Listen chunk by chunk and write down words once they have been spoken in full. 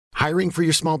Hiring for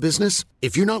your small business?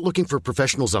 If you're not looking for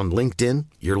professionals on LinkedIn,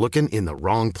 you're looking in the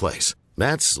wrong place.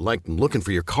 That's like looking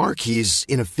for your car keys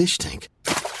in a fish tank.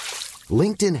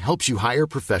 LinkedIn helps you hire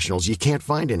professionals you can't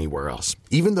find anywhere else,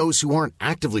 even those who aren't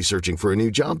actively searching for a new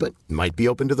job but might be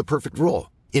open to the perfect role.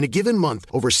 In a given month,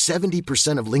 over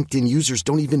 70% of LinkedIn users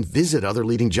don't even visit other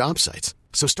leading job sites.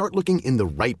 So start looking in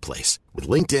the right place. With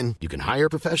LinkedIn, you can hire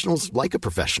professionals like a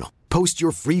professional. Post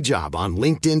your free job on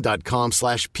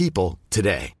linkedin.com/people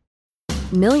today.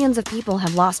 Millions of people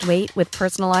have lost weight with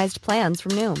personalized plans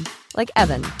from Noom. Like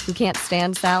Evan, who can't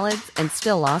stand salads and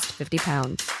still lost 50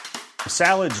 pounds.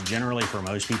 Salads generally for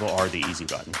most people are the easy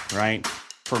button, right?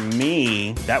 For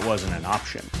me, that wasn't an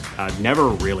option. I never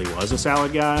really was a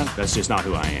salad guy. That's just not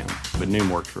who I am. But Noom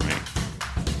worked for me.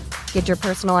 Get your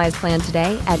personalized plan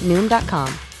today at Noom.com.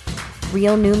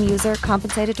 Real Noom user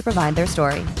compensated to provide their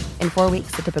story. In 4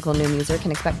 weeks, the typical Noom user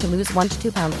can expect to lose 1 to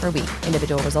 2 pounds per week.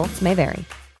 Individual results may vary.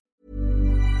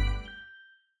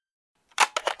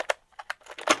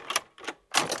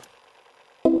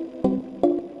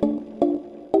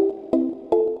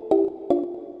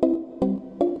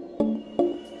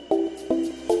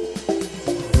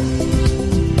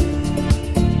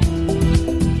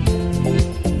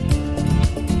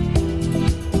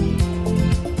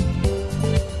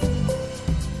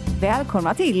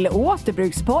 Välkomna till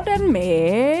Återbrukspodden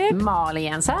med Malin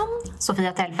Jensen,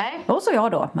 Sofia Tellberg och så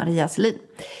jag då, Maria Selin.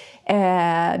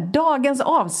 Dagens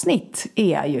avsnitt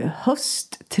är ju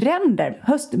hösttrender,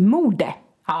 höstmode.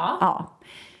 Ja.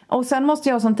 Och sen måste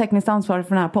jag som tekniskt ansvarig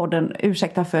för den här podden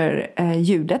ursäkta för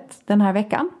ljudet den här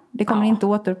veckan. Det kommer inte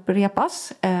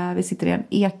återupprepas. Vi sitter i en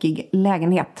ekig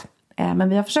lägenhet. Men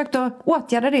vi har försökt att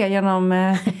åtgärda det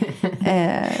genom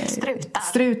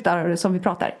strutar som vi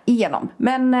pratar igenom.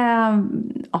 Men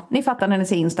ni fattar när ni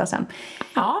ser Insta sen.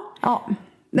 Ja.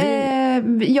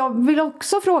 Jag vill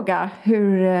också fråga,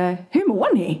 hur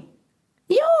mår ni?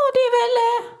 Ja, det är väl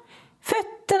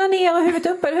fötterna ner och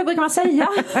huvudet upp. Eller hur brukar man säga?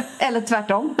 Eller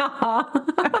tvärtom.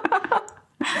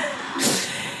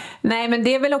 Nej, men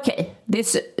det är väl okej.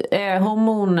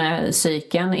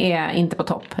 Hormoncykeln är inte på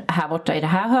topp här borta i det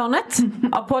här hörnet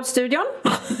av poddstudion.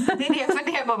 Det är det jag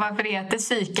funderar på varför det heter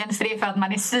cykeln. För det är för att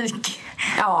man är psyk.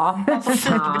 Ja. Man får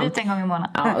psykbryt en gång i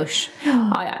månaden. Ja, usch.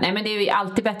 Ja. Nej, men det är ju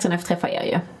alltid bättre när jag träffar er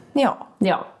ju.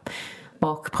 Ja.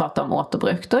 Och prata om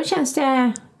återbruk. Då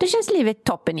känns livet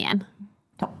toppen igen.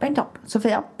 Toppen.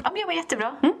 Sofia? Ja, men jag var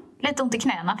jättebra. Lite ont i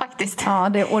knäna faktiskt. Ja,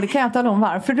 det kan jag tala om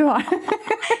varför du har.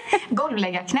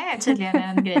 Golvläggarknä är tydligen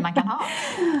en grej man kan ha.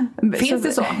 Finns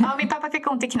det så? Ja, min pappa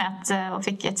fick ont i knät och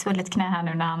fick ett svullet knä här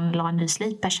nu när han la en ny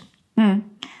slipers.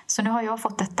 Så nu har jag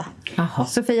fått detta. Aha.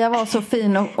 Sofia var så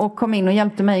fin och kom in och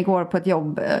hjälpte mig igår på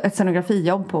ett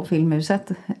scenografijobb på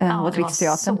Filmhuset åt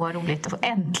Riksteatern. Det var så roligt att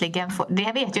äntligen få.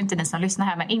 Det vet ju inte ni som lyssnar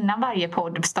här, men innan varje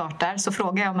podd startar så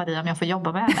frågar jag Maria om jag får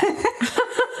jobba med henne.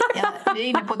 Vi är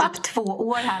inne på typ 2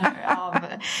 år här nu av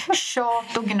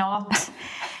tjat och gnat.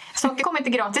 Saker kommer inte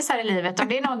gratis här i livet. Om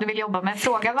det är någon du vill jobba med,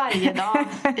 fråga varje dag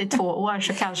i 2 år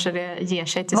så kanske det ger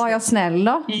sig till slut. Var jag snäll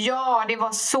då? Ja, det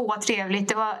var så trevligt.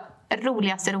 Det var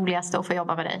roligaste att få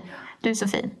jobba med dig. Du är så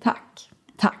fin.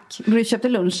 Tack. Du köpte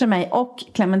lunch till mig och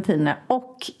clementiner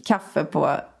och kaffe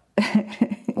på...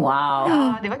 Wow.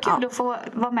 Ja, det var kul att få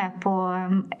vara med på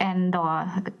en dag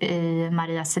i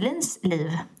Maria Selins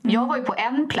liv. Jag var ju på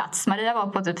en plats, Maria var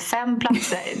på typ 5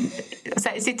 platser.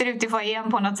 Sitter ute i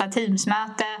foajén på något så här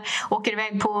teamsmöte, åker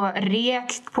iväg på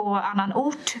rek på annan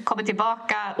ort, kommer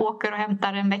tillbaka, åker och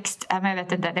hämtar en växt. Men jag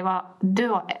vet inte, du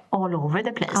var all over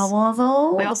the place.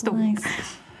 Och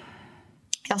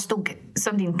jag stod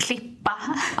som din klippa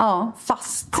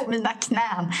fast på mina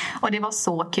knän. Och det var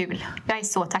så kul. Jag är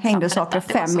så tacksam. Hängde saker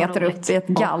 5 meter upp i ett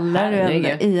galler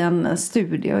i en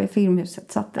studio i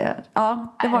Filmhuset. Så att det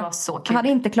var så kul. Jag hade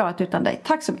inte klarat utan dig.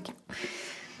 Tack så mycket.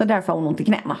 Och därför har hon ont i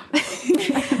knäna.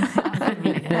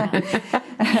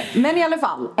 Men i alla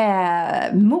fall,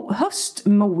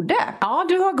 höstmode. Ja,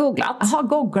 du har googlat.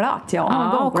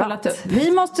 Har kollat upp.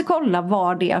 Vi måste kolla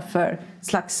vad det är för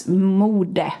slags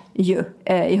mode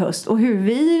i höst. Och hur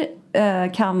vi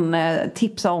kan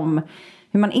tipsa om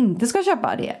hur man inte ska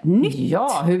köpa det nytt.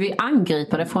 Ja, hur vi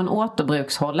angriper det från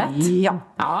återbrukshållet.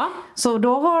 Ja. Så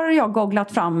då har jag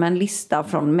googlat fram en lista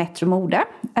från Metro Mode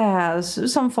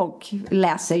som folk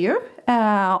läser ju.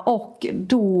 Och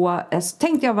då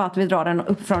tänkte jag bara att vi drar den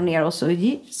upp från ner och så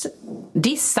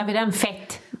dissar vi den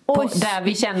fett där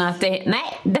vi känner att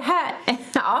det här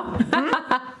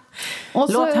och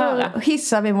så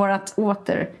hissar vi vårat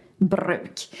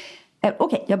återbruk.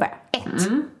 Okej, jag börjar. 1.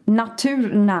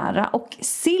 Naturnära och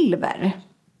silver.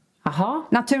 Aha.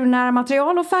 Naturnära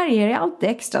material och färger är alltid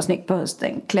extra snyggt på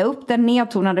hösten. Klä upp den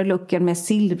nedtonade looken med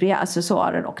silvriga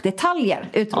accessoarer och detaljer.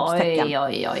 Utropstecken.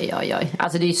 Oj.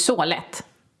 Alltså det är så lätt.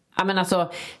 Ja, men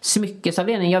alltså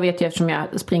smyckesavdelningen, jag vet ju eftersom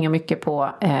jag springer mycket på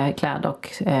kläd-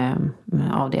 och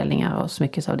avdelningar och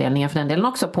smyckesavdelningar för den delen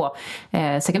också på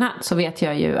second hand, så vet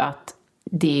jag ju att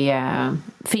det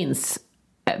finns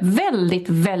väldigt,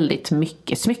 väldigt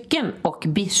mycket smycken och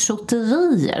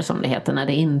bijouterier som det heter när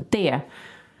det inte är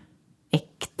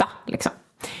äkta liksom.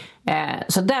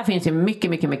 Så där finns det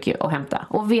mycket att hämta.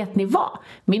 Och vet ni vad?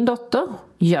 Min dotter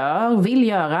vill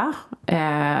göra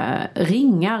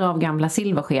ringar av gamla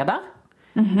silverskedar.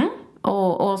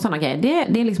 Och sådana grejer.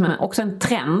 Det är liksom också en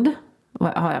trend,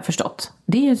 har jag förstått.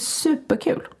 Det är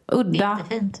superkul. Udda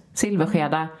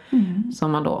silverskedar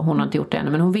som hon har inte gjort det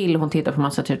ännu, men hon tittar på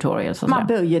massa tutorials och man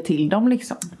böjer till dem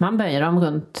liksom. Man böjer dem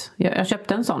runt. Jag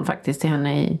köpte en sån faktiskt till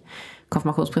henne i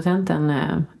konfirmationspresent,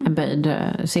 en böjd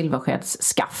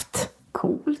silverskedsskaft.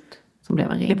 Coolt. Som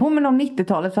blev en ring. Det påminner om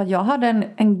 90-talet för att jag hade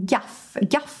en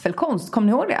gaffelkonst, kommer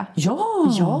ni ihåg det?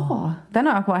 Ja, den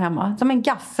har jag kvar hemma. Som en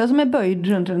gaffel som är böjd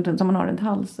runt som man har runt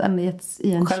halsen i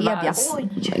en kedja.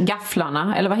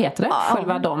 Gafflarna, eller vad heter det?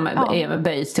 Själva de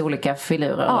böjs till olika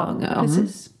filurer. Ja,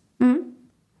 precis.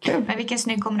 Cool. Men vilken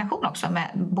snygg kombination också med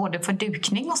både för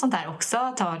dukning och sånt där också.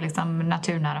 Ta liksom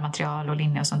naturnära material och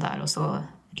linne och sånt där och så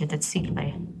ett litet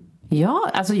silver. Ja,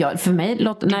 alltså för mig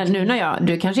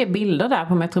du kanske är bilder där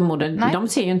på Metromode, de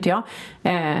ser ju inte jag.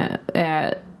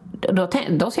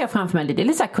 Då ser jag framför mig det är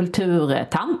lite så här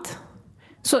kulturtant.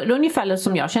 Så det är ungefär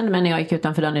som jag kände mig när jag gick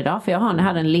utanför dörren idag, för jag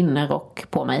hade en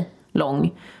linnerock på mig,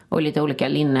 lång, och lite olika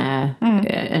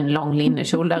en lång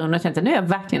linnekjol där under. Jag tänkte, nu är jag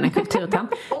verkligen en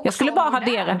kulturtant. Jag skulle bara ha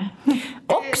det.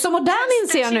 Också modern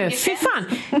inser jag nu. Fy fan.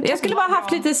 Jag skulle bara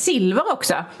haft lite silver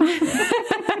också.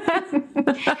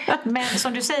 Men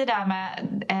som du säger där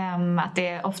med att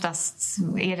det oftast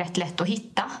är rätt lätt att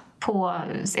hitta på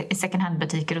second hand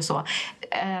butiker och så.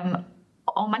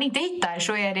 Om man inte hittar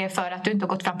så är det för att du inte har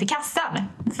gått fram till kassan.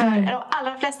 För de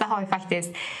allra flesta har ju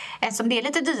faktiskt, eftersom det är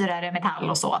lite dyrare metall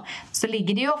och så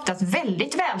ligger det ju oftast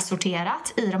väldigt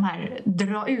välsorterat i de här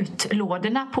dra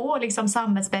ut-lådorna på liksom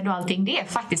sammetsbädd och allting. Det är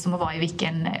faktiskt som att vara i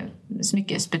vilken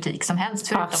smyckesbutik som helst,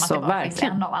 förutom att det bara finns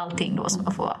en av allting då som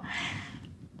man får.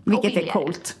 Vilket är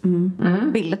coolt.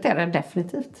 Billigt är det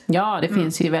definitivt. Ja, det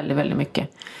finns ju väldigt, väldigt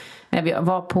mycket. Vi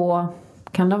var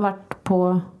kan det ha varit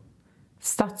på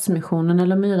Stadsmissionen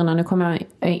eller Myrorna, nu kommer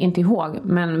jag inte ihåg,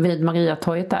 men vid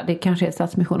Mariatorget där, det kanske är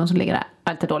Stadsmissionen som ligger där,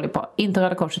 jag är lite dålig på, inte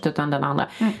Röda Korset utan den andra.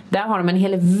 Där har de en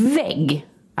hel vägg,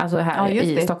 alltså här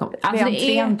i Stockholm. Alltså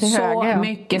det är så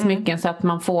mycket smycken så att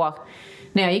man får,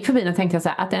 när jag gick förbi den tänkte jag så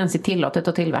här, att det ens är tillåtet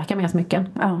att tillverka mer smycken.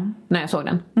 När jag såg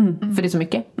den. För det är så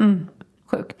mycket.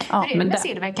 Sjukt. Ja, men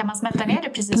silver, kan man smälta ner det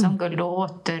precis som guld och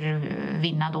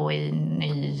återvinna då i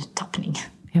ny tappning?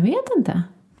 Jag vet inte.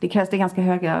 Det krävs ganska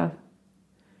höga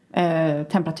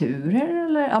temperaturer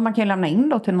eller man kan ju lämna in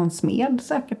då till någon smed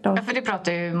säkert då. Ja, för det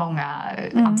pratar ju många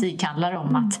antikhandlare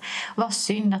om att vad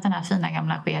synd att den här fina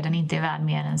gamla skeden inte är värd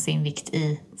mer än sin vikt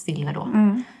i silver då.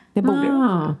 Det borde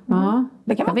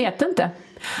det kan man. Jag vet inte.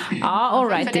 Ja, all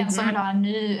right. För den som vill ha en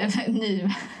ny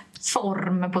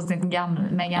form på sin gamla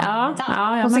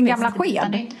på sin gamla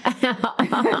sked.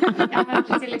 Ja,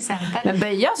 men till exempel. Men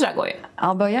böja så där går ju.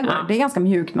 Ja, böja går. Det är ganska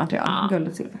mjukt material, guld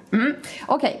och silver.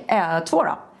 Okej, 2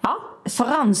 då.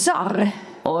 Fransar.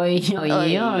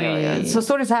 Oj. Så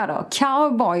står det så här då.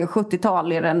 Cowboy och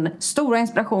 70-tal är den stora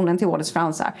inspirationen till årets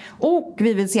fransar. Och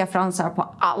vi vill se fransar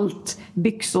på allt.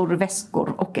 Byxor,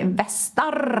 väskor och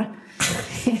västar.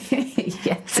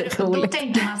 Jätteroligt. Då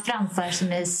tänker man fransar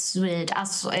som är suede,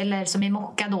 alltså, eller som i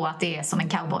mocka då, att det är som en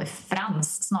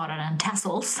cowboy-frans snarare än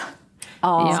tassels.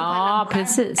 Ja,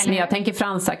 precis. Men jag tänker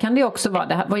fransar kan det också vara.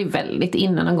 Det här var ju väldigt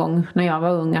innan en gång när jag var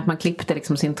ung att man klippte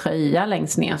liksom sin tröja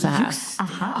längst ner så här.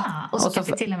 Aha. Och så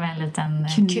kanske till och med en liten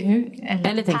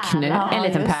en liten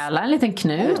pärla, en liten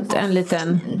knut, en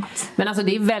liten. Men alltså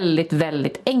det är väldigt,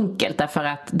 väldigt enkelt därför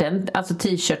att alltså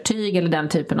t-shirt-tyg eller den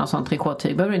typen av sånt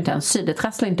trikåtyg behöver inte ens sy. Det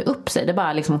trasslar inte upp sig. Det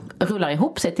bara liksom rullar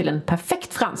ihop sig till en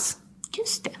perfekt frans.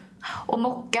 Just det. Och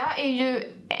mocka är ju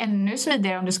ännu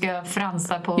smidigare om du ska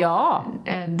fransa på. Ja.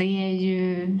 Det är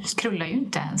ju, skrullar ju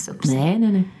inte ens upp sig.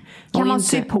 Nej. Kan man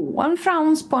sy på en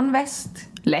frans på en väst?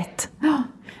 Lätt.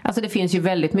 Alltså det finns ju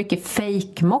väldigt mycket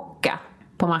fake mocka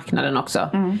på marknaden också.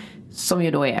 Som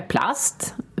ju då är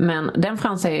plast. Men den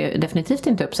fransar ju definitivt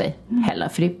inte upp sig heller,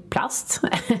 för det är plast.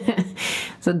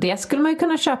 Så det skulle man ju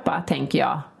kunna köpa, tänker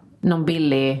jag. Någon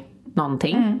billig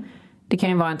någonting. Det kan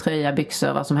ju vara en tröja,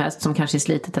 byxor, vad som helst som kanske är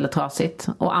slitet eller trasigt.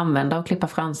 Och använda och klippa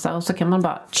fransar. Och så kan man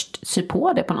bara sy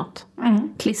på det på något.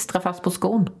 Klistra fast på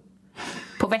skon.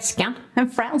 på väskan. En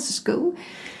fransk-sko.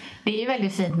 Det är ju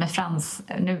väldigt fint med frans.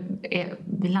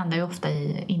 Vi landar ju ofta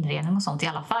i inredning och sånt i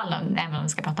alla fall, även om vi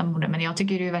ska prata mode. Men jag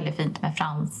tycker det är väldigt fint med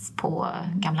frans på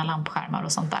gamla lampskärmar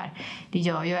och sånt där. Det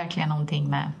gör ju verkligen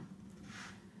någonting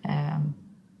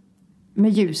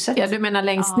med ljuset. Ja, du menar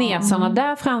längst ner sådana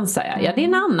där fransar. Ja, det är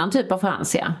en annan typ av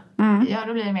frans, ja. Ja,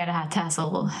 då blir det mer det här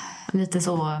tassel. Lite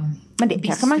så. Men det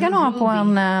kanske man kan ha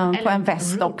på en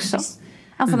väst också.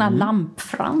 En sån här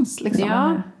lampfrans liksom.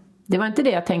 Ja. Det var inte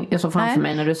det jag såg framför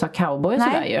mig när du sa cowboy och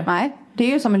sådär ju. Nej, det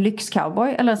är ju som en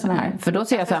lyxcowboy eller sån här. För då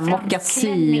ser jag så här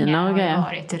mockasiner och grejer. Jag har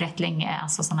varit rätt länge,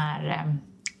 alltså sån här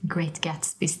Great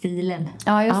Gatsby-stilen.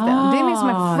 Ja, just det. Det är mer som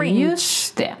en fringe.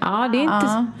 Just det. Ja, det är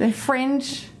inte... det är fringe.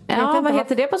 Ja, vad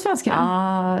heter det på svenska?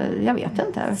 Jag vet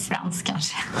inte. Frans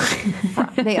kanske.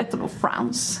 Det heter då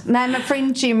frans. Nej, men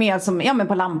fringe är ju mer som men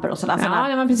på lampor och sådär.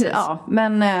 Ja, men precis. Ja,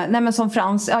 men som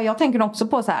frans. Ja, jag tänker också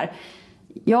på så här.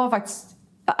 Jag har faktiskt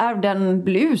ärvde en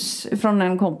blus från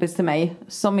en kompis till mig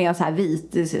som är så här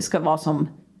vit. Det ska vara som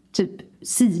typ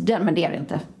siden, men det är det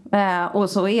inte. Och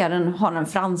så har den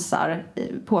fransar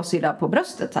påsydda på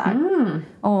bröstet så här.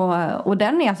 Och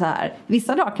den är så här.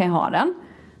 Vissa dagar kan jag ha den,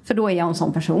 för då är jag en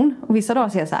sån person. Och vissa dagar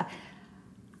ser jag så här.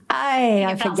 Nej,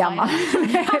 jag är för gammal.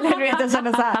 Eller du vet, jag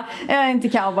känner så här. Jag är inte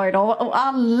cowboy idag. Och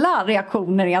alla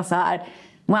reaktioner är så här.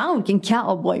 Wow, vilken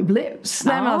cowboy blues.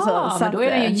 Nej, men alltså, men då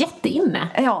är den ju jätteinne.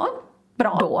 Ja,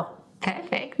 bra. Då.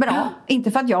 Perfekt. Bra.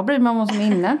 Inte för att jag bryr mig om vad som är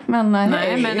inne. Men,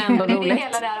 nej, men ändå roligt. Det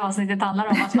hela det här avsnittet handlar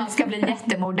om att man ska bli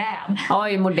jättemodern.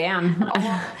 Oj, modern. Och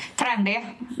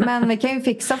trendig. Men vi kan ju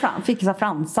fixa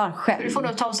fransar själv. Du får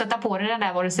nog ta och sätta på dig den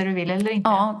där vare sig du vill eller inte.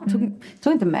 Ja,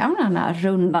 tog inte med mig den här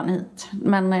rundan hit.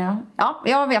 Men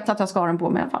jag vet att jag ska ha den på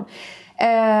mig i alla fall.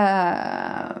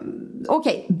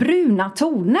 Okej, bruna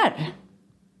toner.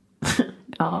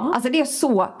 Ja. Alltså det är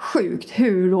så sjukt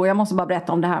och jag måste bara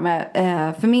berätta om det här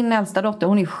med för min äldsta dotter,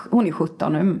 hon är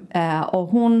 17 nu och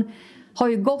hon har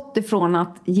ju gått ifrån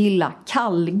att gilla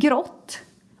kallgrått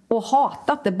och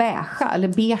hatat det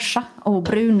beigea och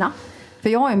bruna. För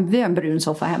vi har en brun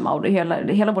soffa hemma och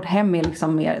hela vårt hem är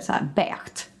liksom mer så här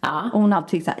beige. Ja. Och hon har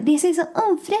alltid så här, det ser så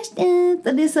ofräscht ut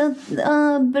och det är så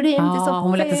brunt, det är så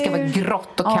hon vill att det ska vara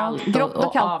grått och kallt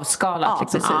och avskalat. Ja,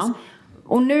 liksom. Precis.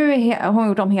 Och nu har hon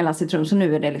gjort om hela sitt rum, så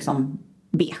nu är det liksom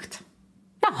beige.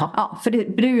 Jaha. Ja,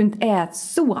 för brunt är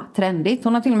så trendigt.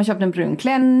 Hon har till och med köpt en brun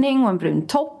klänning och en brun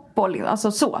topp.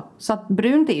 Alltså så att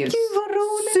brunt är ju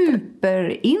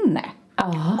superinne.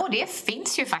 Och det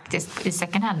finns ju faktiskt i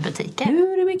second hand-butiker.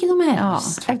 Hur mycket som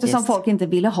helst. Ja, eftersom folk inte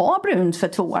ville ha brunt för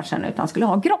 2 år sedan utan skulle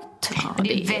ha grått. Ja,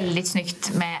 det är väldigt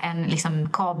snyggt med en liksom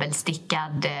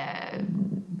kabelstickad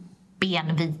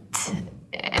benvit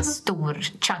stor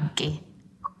chunky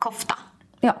kofta.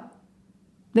 Ja.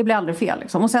 Det blir aldrig fel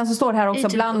liksom. Och sen så står det här också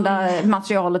blanda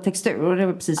material och textur. Och det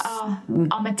är precis...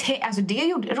 Ja, men alltså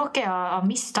det råkade jag av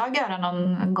misstag göra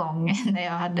någon gång när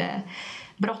jag hade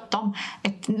bråttom.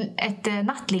 Ett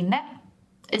nattlinne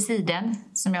i siden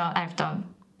som jag ärvt av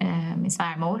min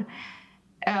svärmor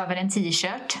över en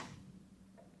t-shirt.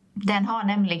 Den har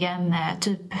nämligen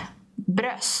typ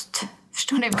bröst.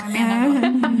 Förstår ni vad jag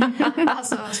menar?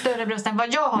 Alltså större bröst än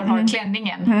vad jag har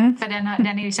klänningen. För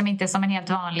den är liksom inte som en helt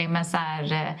vanlig med så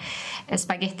här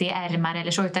spagettiärmar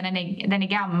eller så, utan den är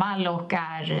gammal och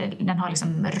den har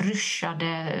liksom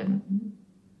ruschade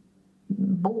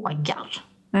bågar.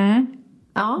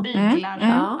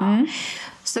 Byglar.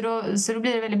 Så då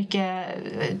blir det väldigt mycket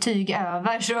tyg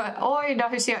över. Så oj då,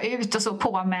 hur ser jag ut? Och så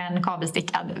på med en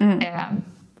kabelstickad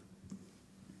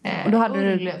och då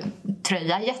hade du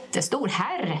tröja, jättestor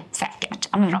herr säkert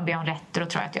från Björn Rätter, och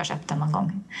tror jag att jag köpte någon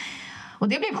gång. Och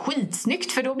det blev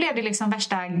skitsnyggt, för då blev det liksom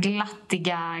värsta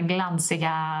glattiga,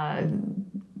 glansiga,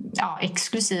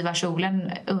 exklusiva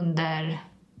kjolen under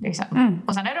liksom.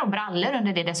 Och sen är det brallor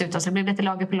under det dessutom, så det blir lite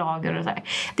lager på lager och så här.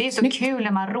 Det är så kul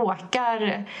när man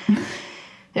råkar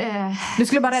du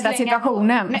skulle bara rädda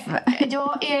situationen.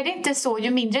 Ja, är det inte så?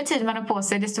 Ju mindre tid man har på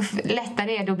sig, desto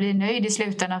lättare är det att bli nöjd i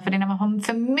slutändan. För det är när man har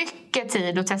för mycket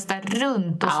tid att testa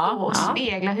runt och stå och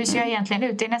spegla. Hur ser jag egentligen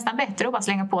ut? Det är nästan bättre att bara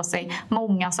slänga på sig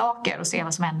många saker och se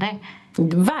vad som händer.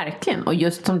 Verkligen, och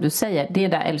just som du säger, det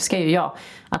där älskar ju jag.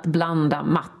 Att blanda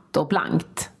matt och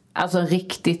blankt. Alltså en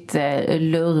riktigt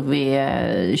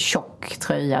lurvig, tjock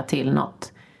tröja till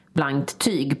något blankt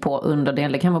tyg på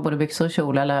underdel. Det kan vara både byxor och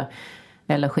kjol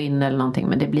eller skinn eller någonting,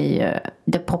 men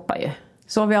det poppar ju.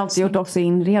 Så har vi alltid gjort också i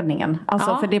inredningen.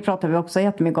 Alltså för det pratar vi också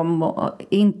jättemycket om.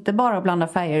 Inte bara blanda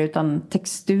färger utan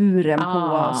texturen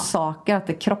på saker. Att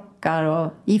det krockar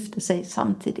och gifter sig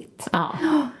samtidigt.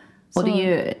 Och det är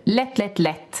ju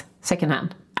lätt second hand.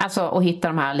 Alltså att hitta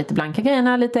de här lite blanka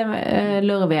grejerna, lite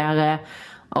lurvigare.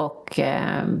 och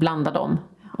blanda dem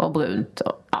och brunt.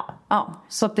 Och, Ja,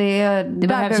 så att där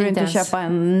behöver du inte köpa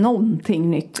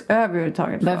någonting nytt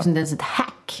överhuvudtaget. Det behövs inte ens ett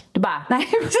hack. Du bara... Nej,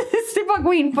 precis. Det är bara att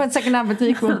gå in på en second hand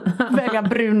butik och välja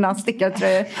bruna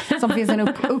stickartröjor som finns en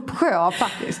uppsjö av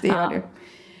faktiskt. Det gör du.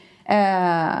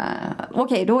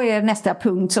 Okej, då är nästa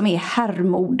punkt som är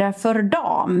herrmode för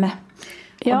dam.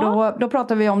 Ja. Och då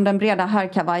pratar vi om den breda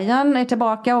herrkavajen är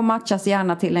tillbaka och matchas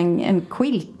gärna till en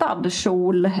quiltad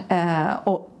kjol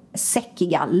och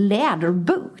säckiga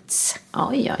läderboots.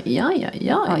 Oj.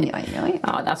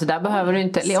 Ja, alltså där behöver du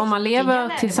inte... Om man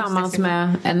lever tillsammans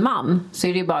med en man så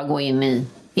är det ju bara att gå in i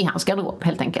hans garderob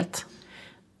helt enkelt.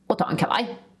 Och ta en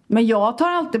kavaj. Men jag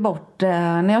tar alltid bort,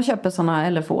 när jag köper såna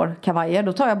eller får kavajer,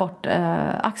 då tar jag bort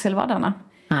axelvaddarna.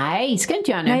 Nej, ska du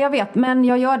inte göra nu. Nej, jag vet, men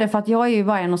jag gör det för att jag är ju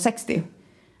bara 1,60.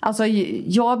 Alltså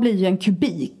jag blir ju en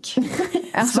kubik.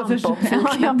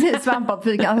 Jag blir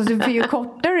svampavfyk. Alltså för ju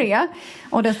kortare det är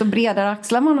och desto bredare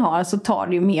axlar man har så tar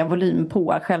det ju mer volym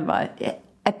på själva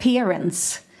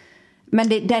appearance. Men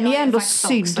den är ju ändå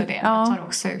sydd. Det tar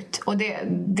också ut. Och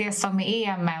det som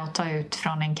är med att ta ut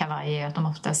från en kavaj är att de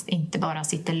oftast inte bara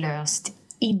sitter löst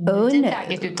inuti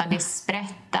läget utan det är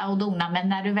sprätta och dona. Men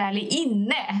när du väl är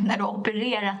inne, när du har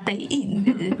opererat dig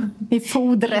in i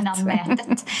fodret innan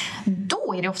mätet,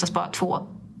 då är det oftast bara 2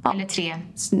 eller 3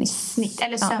 snitt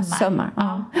eller sömmar.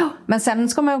 Ja. Men sen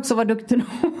ska man också vara duktig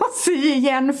och sy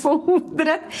igen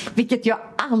fodret, vilket jag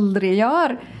aldrig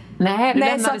gör. Nej, du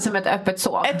lämnar det som ett öppet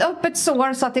sår. Ett öppet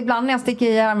sår så att ibland när jag sticker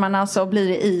i ärmarna så blir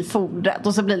det i fodret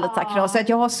och så blir det lite kross. Så att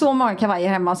jag har så många kavajer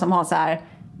hemma som har så här: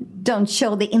 don't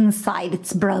show the inside,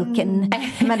 it's broken.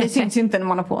 Men det syns ju inte när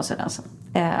man har på sig den.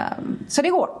 Så det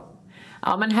går.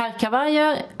 Ja, men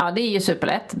herrkavajer, det är ju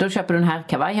superlätt. Då köper du en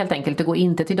herrkavaj helt enkelt. Du går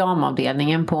inte till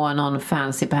damavdelningen på någon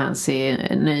fancy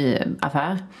ny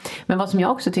affär. Men vad som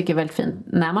jag också tycker är väldigt fint,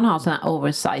 när man har sån här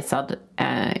oversized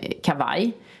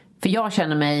kavaj. För jag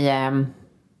känner mig...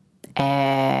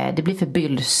 det blir för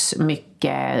bylls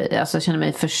mycket. Alltså jag känner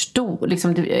mig för stor.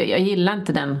 Liksom, jag gillar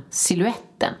inte den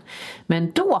siluetten.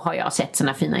 Men då har jag sett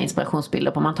såna fina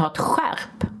inspirationsbilder på man tar ett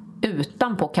skärp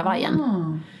utanpå kavajen.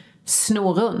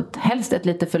 Snor runt. Helst ett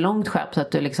lite för långt skärp så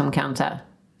att du liksom kan så här,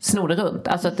 snor det runt.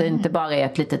 Alltså att det inte bara är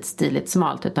ett litet stiligt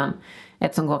smalt utan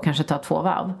ett som går kanske ta 2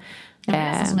 varv.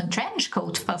 Som en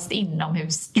trenchcoat fast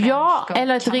inomhus. Ja,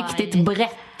 eller ett riktigt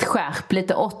brett skärp.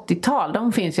 Lite 80-tal.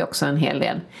 De finns ju också en hel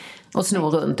del. Och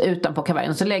snor runt utanpå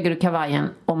kavajen. Så lägger du kavajen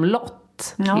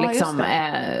omlott. Liksom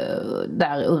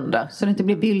där under. Så det inte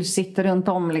blir bylsigt runt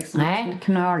om liksom. Nej.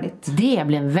 Knöligt. Det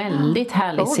blir en väldigt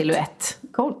härlig silhuett.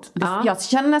 Coolt. Ja. Jag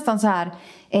känner nästan så här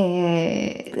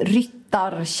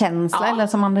ryttarkänsla. Eller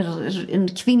som en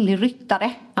kvinnlig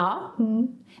ryttare. Ja.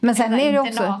 Men sen är det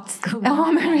också...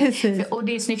 Ja, men precis. Och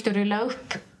det är snyggt att rulla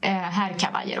upp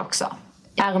herrkavajer också.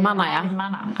 Ärmarna,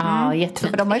 ja, jättefint.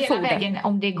 För de har ju hela vägen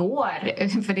om det går.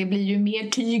 För det blir ju mer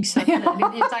tyg så att det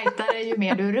blir tajtare ju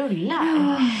mer du rullar.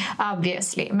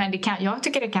 Obviously. Men jag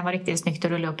tycker det kan vara riktigt snyggt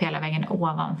att rulla upp hela vägen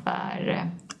ovanför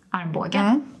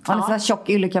armbågen. Och en sån här tjock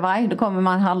yllekavaj. Då kommer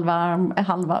man halva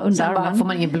underarmen. Sen bara får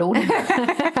man inget blod.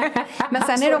 Men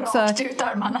sen är det också ut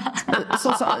armarna.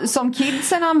 som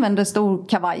kidsen använder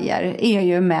storkavajer är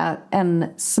ju med en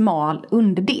smal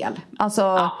underdel.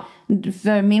 Alltså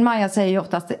för min Maja säger ju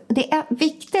oftast det är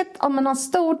viktigt om man har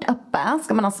stort uppe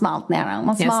ska man ha smalt nere. Om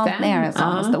man smalt nere så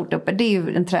har man stort uppe. Det är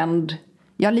ju en trend.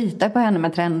 Jag litar på henne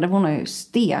med trender. Hon har ju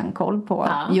stenkoll på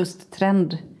just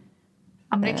trend.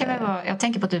 Ja, men det kan väl vara, jag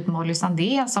tänker på typ Molly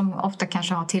Sandé som ofta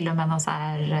kanske har till och med någon så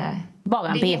här bara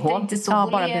en BH. Inte så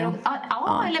bolero,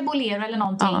 eller bolero eller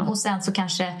någonting och sen så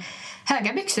kanske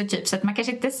höga byxor typ så att man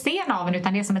kanske inte ser naveln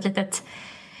utan det är som ett litet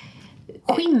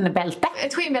skinnbälte.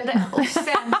 Ett skinnbälte och sen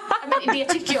men det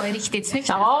tycker jag är riktigt snyggt.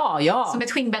 Ja. Som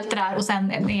ett skinnbälte där och sen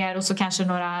ner och så kanske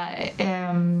några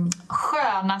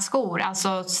sköna skor,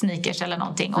 alltså sneakers eller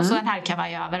någonting och så en här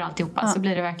kavaj över alltihopa så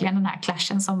blir det verkligen den här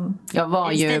clashen som jag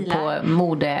var ju på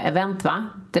modeevent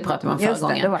det pratade vi om förra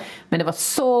gången. Men det var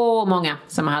så många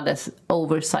som hade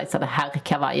oversized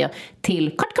herrkavajer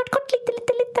till kort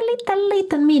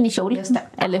liten minikjol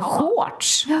eller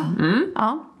shorts.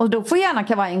 Ja, och då får gärna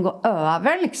kavajen gå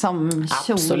över liksom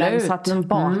kjolen så att den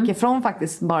bakifrån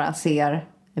faktiskt bara ser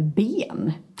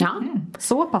ben. Ja.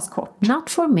 Så pass kort. Not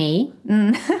for me.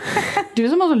 Du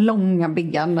som har så långa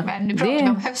ben. Men nu pratar vi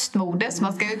om höstmode så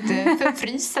man ska inte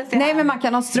förfrysa sig. Nej, men man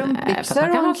kan ha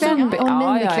strumpbyxor och en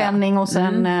miniklänning och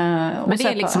sen... men det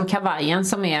är liksom kavajen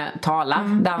som är tala.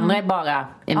 Det andra är bara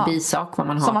en bisak vad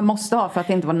man har. Som man måste ha för att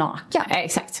inte vara naken.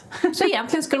 Exakt. Så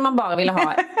egentligen skulle man bara vilja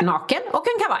ha naken och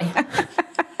en kavaj.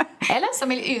 Eller?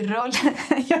 som i Yrrol.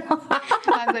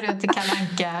 Man går runt i Kalle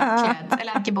Anka-klädsel,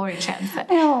 eller Ankeborg-klädsel.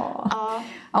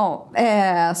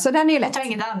 Så den är ju lätt. Jag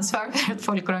tar inget ansvar för att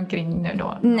folk går omkring nu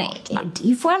då. Nej,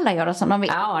 det får alla göra som de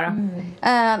vill.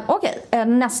 Okej,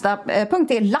 nästa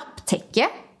punkt är lapptäcke.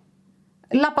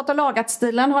 Lappat och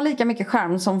lagat-stilen har lika mycket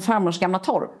charm som farmors gamla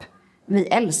torp. Vi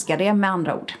älskar det med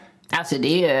andra ord. Alltså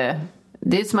det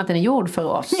är som att den är gjord för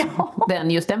oss.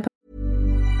 Just den.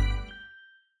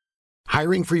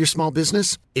 Hiring for your small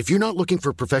business? If you're not looking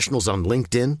for professionals on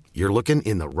LinkedIn, you're looking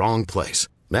in the wrong place.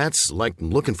 That's like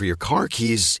looking for your car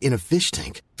keys in a fish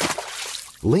tank.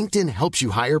 LinkedIn helps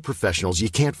you hire professionals you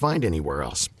can't find anywhere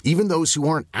else, even those who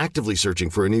aren't actively searching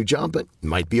for a new job but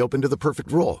might be open to the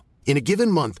perfect role. In a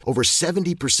given month, over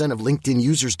 70% of LinkedIn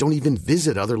users don't even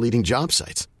visit other leading job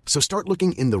sites. So start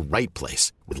looking in the right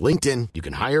place. With LinkedIn, you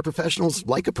can hire professionals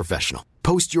like a professional.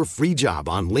 Post your free job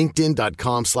on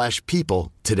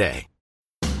linkedin.com/people today.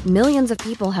 Millions of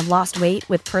people have lost weight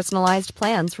with personalized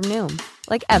plans from Noom.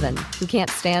 Like Evan, who can't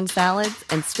stand salads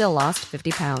and still lost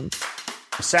 50 pounds.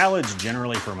 Salads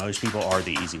generally for most people are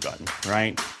the easy button,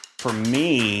 right? For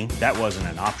me, that wasn't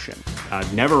an option.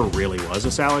 I never really was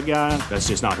a salad guy. That's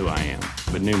just not who I am.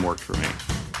 But Noom worked for me.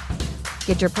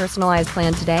 Get your personalized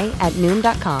plan today at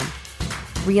Noom.com.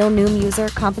 Real Noom user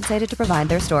compensated to provide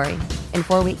their story. In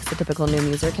 4 weeks, the typical Noom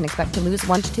user can expect to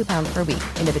lose 1 to 2 pounds per week.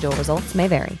 Individual results may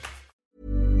vary.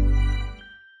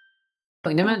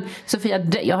 Men Sofia,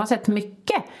 jag har sett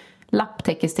mycket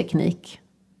lapptäckesteknik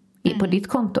på ditt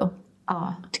konto.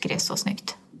 Ja, jag tycker det är så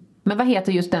snyggt. Men vad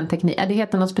heter just den tekniken? Det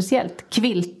heter något speciellt?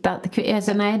 Kvilta?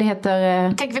 Nej, det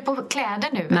heter... Tänker vi på kläder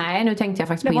nu? Nej, nu tänkte jag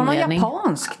faktiskt på inredning. inredning. Det var något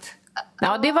japanskt.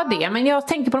 Ja, det var det. Men jag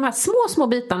tänkte på de här små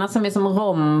bitarna som är som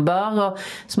romber och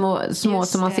små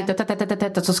som man sitter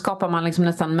tätt och så skapar man liksom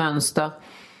nästan mönster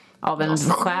av en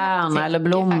stjärna eller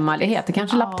blomma. Det heter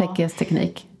kanske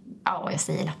lapptäckesteknik. Ja, jag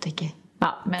säger lapptäcke.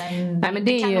 Ja. Men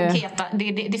det kan nog heta,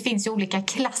 det finns ju olika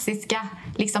klassiska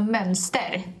liksom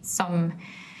mönster som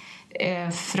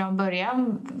från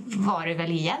början var det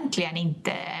väl egentligen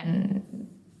inte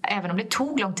även om det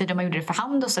tog lång tid och man gjorde det för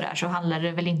hand och sådär, så handlade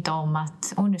det väl inte om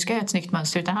att nu ska jag göra ett snyggt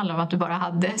mönster, utan det handlade om att du bara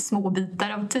hade små bitar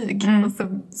av tyg och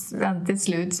så sen till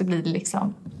slut så blir det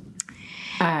liksom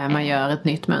man gör ett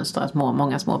nytt mönster,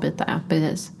 många små bitar, ja,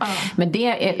 precis. Ja. Men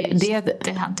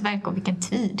det hantverk och vilken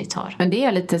tid det tar. Men det är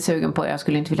jag lite sugen på. Jag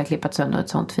skulle inte vilja klippa sönder ett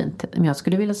sånt fint. Men jag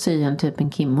skulle vilja sy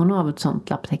en kimono av ett sånt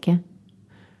lapptäcke.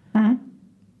 Nu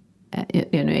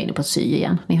är jag inne på sy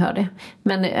igen, ni hör det.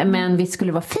 Men visst skulle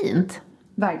det vara fint.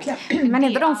 Verkligen. Men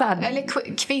inte de så här...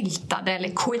 Eller quiltade eller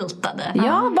quiltade.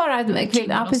 Ja, bara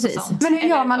ja, precis. Men hur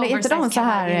gör man det? Inte de så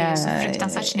här...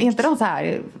 Inte de så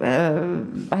här...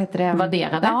 vad heter det?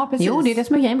 Vadderade. Ja, precis. Jo, det är det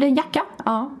som är grejen. Det är en jacka.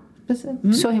 Ja,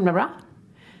 precis. Så himla bra.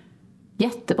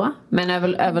 Jättebra. Men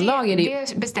överlag är det ju...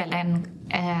 Det beställde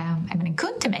en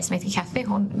kund till mig som heter Kathy.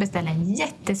 Hon beställde en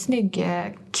jättesnygg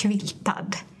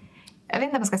quiltad. Jag vet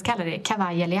inte vad man ska kalla det,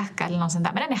 kavaj eller jacka eller något sånt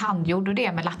där. Men den är handgjord och det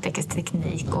är med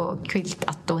lapptäckesteknik och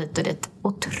quiltat och hit och dit.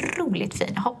 Otroligt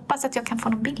fin. Jag hoppas att jag kan få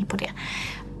någon bild på det.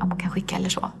 Om man kan skicka eller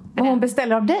så. Och hon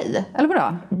beställer av dig, eller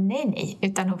vadå? Nej.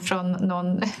 Utan från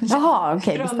någon... Jaha,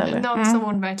 okej, från beställer. någon som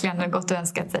hon verkligen har gått och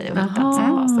önskat sig och hittat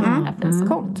som var så himla fin.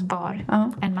 Som bar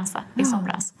en massa i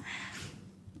somras.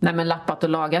 Nej, men lappat och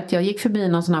lagat. Jag gick förbi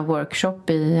någon sån här workshop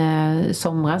i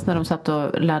somras när de satt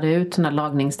och lärde ut sån här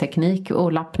lagningsteknik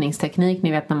och lappningsteknik.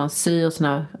 Ni vet när man syr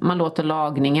man låter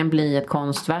lagningen bli ett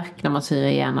konstverk när man syr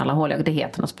igen alla hål. Det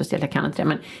heter något speciellt, jag kan inte det.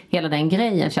 Men hela den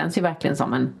grejen känns ju verkligen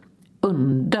som en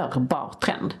underbar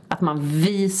trend. Att man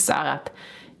visar att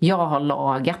jag har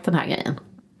lagat den här grejen.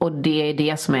 Och det är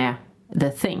det som är the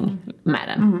thing med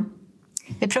den.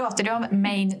 Vi pratade om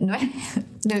main.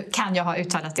 Nu kan jag ha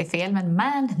uttalat det fel, men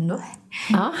man.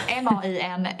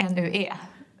 MAINNUE.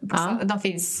 De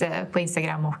finns på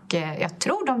Instagram och jag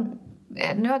tror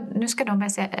nu ska de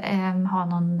börja ha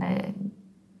någon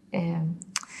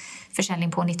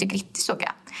försäljning på 90 Gritty, såg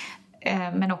jag.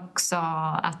 Men också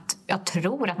att jag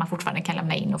tror att man fortfarande kan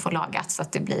lämna in och få lagat så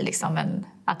att det blir liksom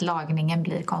att lagningen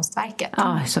blir konstverket.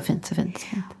 Ja, så fint.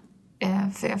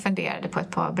 För jag funderade på ett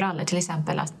par brallor till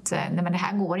exempel att nej, men det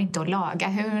här går inte att laga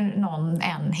hur någon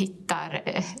än hittar.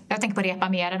 Jag tänker på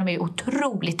repamera, de är ju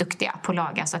otroligt duktiga på att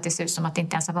laga så att det ser ut som att det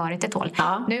inte ens har varit ett hål.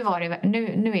 Ja. Nu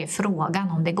är frågan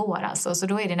om det går alltså, så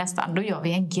då är det nästan, då gör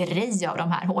vi en grej av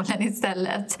de här hålen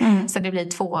istället. Så det blir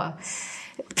 2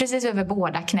 precis över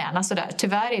båda knäna så där.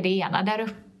 Tyvärr är det ena där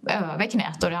över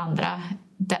knät och det andra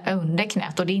där under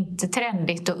knät, och det är inte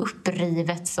trendigt och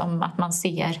upprivet som att man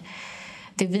ser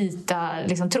det vita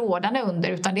liksom, trådarna under,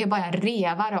 utan det är bara en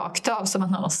reva rakt av som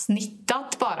att någon har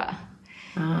snittat bara.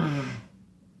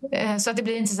 Så att det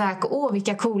blir inte så här,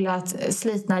 vilka coola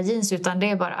slitna jeans, utan det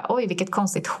är bara, oj vilket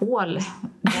konstigt hål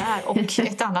där och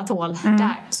ett annat hål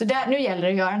där. Så nu gäller det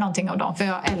att göra någonting av dem, för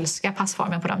jag älskar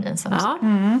passformen på de jeansen. Ja.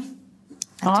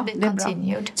 To be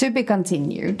continued. To be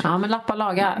continued. Ja, men lappa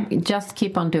laga. Just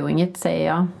keep on doing it, säger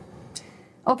jag.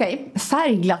 Okej,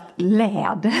 färgglatt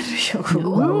läder.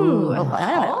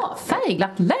 Ja,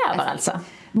 färgglatt läder alltså.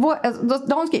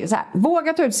 De skriver så här: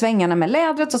 våga ta ut svängarna med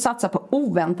lädret och satsa på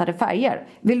oväntade färger.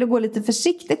 Vill du gå lite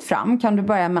försiktigt fram kan du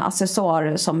börja med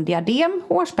accessoarer som diadem,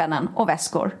 hårspännen och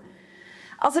väskor.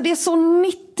 Alltså det är så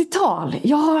 90-tal.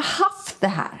 Jag har haft det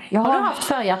här. Har du haft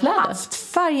färgat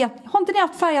läder? Har inte ni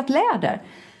haft färgat läder?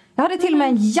 Jag hade till och med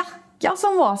en jacka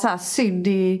som var så här sydd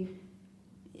i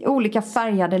olika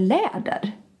färgade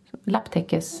läder.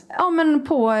 Lapptäckes. Ja, men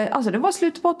alltså det var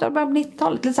slutet på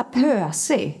 80-talet, lite så här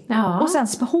pösig. Ja. Och sen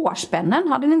hårspännen,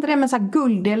 hade ni inte det med så här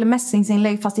guld eller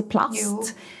mässingsinlägg fast i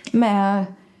plast? Med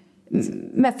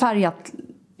färgat.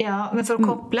 Ja, men för att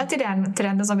koppla till den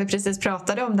trenden som vi precis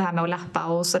pratade om, det här med att lappa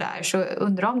och sådär, så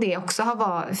undrar om det också har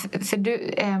varit, för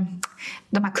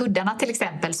de här kuddarna till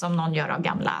exempel som någon gör av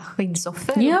gamla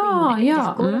skinnsoffor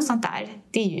och sånt där,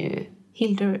 det är ju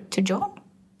Hildur to John.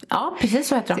 Ja, precis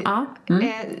så heter de. Ja.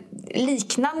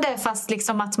 Liknande, fast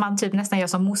liksom att man typ nästan gör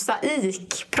som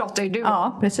mosaik, pratar ju du om.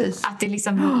 Ja, precis. Att det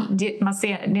liksom, man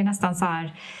ser, det är nästan så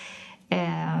här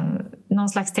någon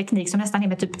slags teknik som nästan är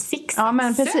med typ zigzag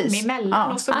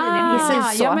emellan, och så blir det en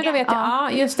hel ja, men då vet jag.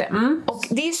 Ja, just det. Och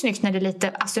det är ju snyggt när det är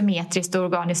lite asymmetriskt och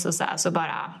organiskt och så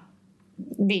bara,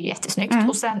 det är jättesnyggt.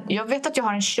 Och sen, jag vet att jag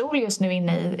har en kjol just nu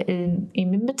inne i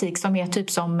min butik som är typ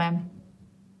som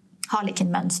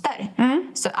harlekinmönster.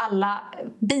 Så alla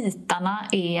bitarna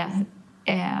är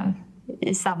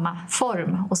i samma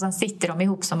form, och sen sitter de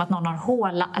ihop som att någon har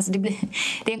håla. Alltså det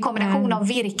är en kombination av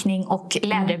virkning och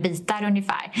läderbitar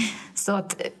ungefär. Så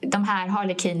att de här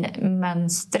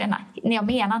harlekinmönstren, nej, jag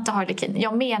menar inte harlekin,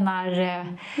 jag menar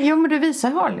jo, men du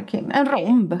visar harlekin, en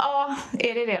romb. Ja,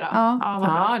 är det då?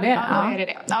 Ja, det är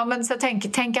det. Ja, men så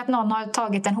tänk att någon har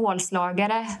tagit en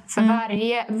hålslagare, för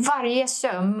varje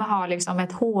söm har liksom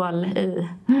ett hål i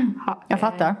jag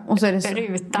fattar. Och så är det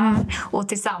rutan, och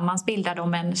tillsammans bildar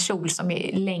de en kjol som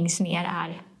är längst ner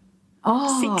här.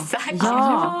 Zigzag.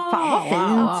 Ja, fan vad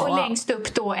fint. Och längst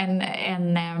upp då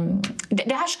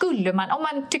det här skulle man, om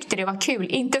man tyckte det var kul,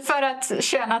 inte för att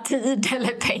tjäna tid eller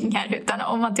pengar, utan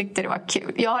om man tyckte det var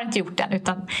kul. Jag har inte gjort den,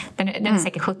 utan den är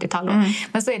säkert 70-tal då.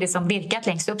 Men så är det som virkat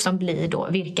längst upp, som blir då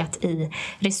virkat i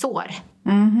resår.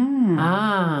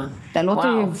 Det låter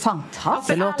ju fantastiskt.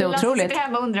 Det låter otroligt. Alla sitter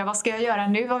hemma och undrar, vad ska jag göra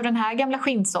nu av den här gamla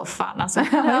skinnsoffan? Alltså,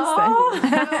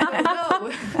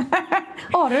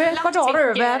 Vad har du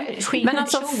över? Men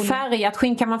alltså färgat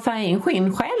skinn, kan man färga in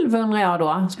skinn själv, undrar jag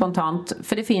då spontant?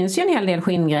 För det finns ju en hel del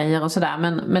skinngrejer och sådär,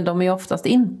 men de är ju oftast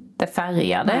inte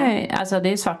färgade. Alltså det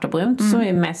är svart och brunt som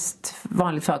är mest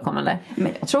vanligt förekommande.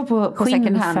 Men jag tror på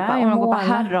second hand, om man går på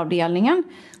herravdelningen.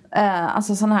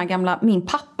 Alltså sån här gamla, min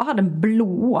pappa hade en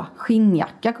blå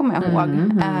skinnjacka, kommer jag ihåg,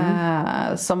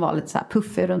 som var lite så här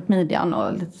puffig runt midjan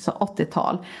och lite så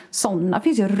 80-tal. Sådana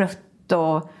finns ju rött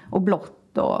och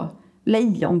blått och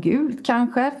lejongult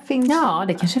kanske finns. Ja,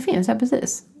 det kanske finns, ja,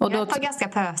 precis. Och då har ganska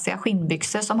pösiga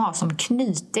skinnbyxor som har som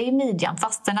knyte i midjan,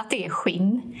 fastän att det är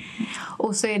skinn.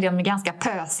 Och så är de ganska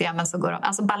pösiga, men så går de,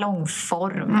 alltså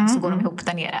ballongform, så går de ihop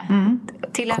där nere.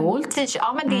 Till en t-shirt.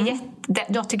 Ja, men det är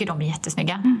jag tycker de är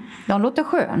jättesnygga. De låter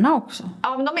sköna också.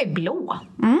 Ja, men de är blå.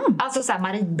 Alltså så här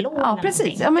marinblå. Ja,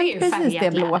 precis. Ja, men det är precis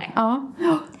det blå. Ja.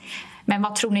 Men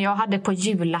vad tror ni jag hade på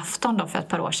julafton då för ett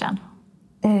par år sedan?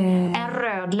 En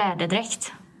röd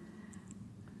läderdräkt.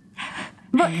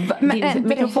 Din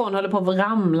mikrofon håller på att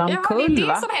ramla omkull, det är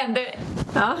det som händer.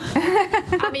 Ja,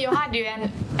 men jag hade ju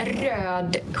en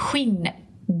röd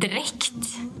skinndräkt.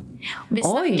 Vi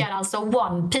snackar alltså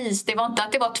one piece. Det var inte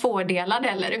att det var tvådelad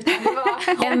heller, utan det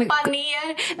var hoppa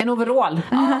ner. En overall.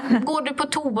 Ja, går du på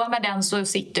toa med den så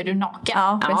sitter du naken.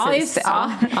 Ja, precis. Ja, just det.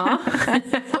 Ja.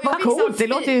 Vad coolt, det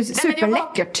låter ju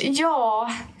superläckert.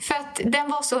 Ja, för att den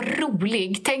var så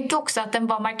rolig. Tänkte också att den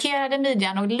var markerad i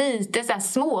midjan och lite så här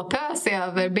småpösig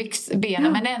över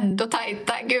byxbenen, men ändå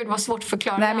tajta. Gud, vad svårt att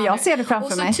förklara. Nej, men jag ser det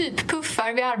framför mig. Och så typ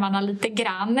puffar vid armarna lite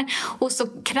grann. Och så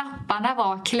knapparna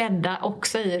var klädda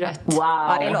också i rött. Wow,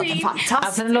 ja, det låter fantastiskt.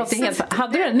 Alltså, det låter helt...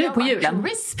 Hade du den nu på julen?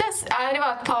 Ja, det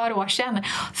var ett par år sedan.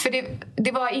 För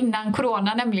det var innan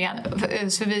corona nämligen.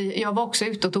 Så jag var också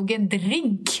ute och tog en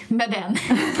drink med den.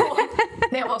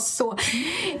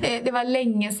 Det var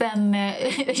länge sedan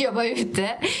jag var ute.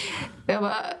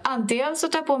 Antingen så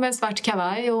tar jag på mig en svart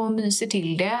kavaj och myser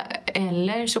till det,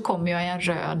 eller så kommer jag i en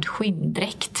röd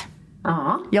skinndräkt.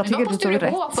 Ja. Jag tycker då måste du du tog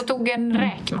rätt. gå för tog en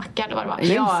räkmacka eller vad det var.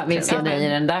 Jag vill se dig i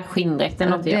den där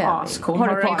skinnrätten. Det låter ju ascool. Har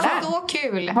du kvar Det den? var så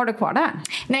kul. Har du kvar den?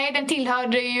 Nej, den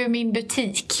tillhörde ju min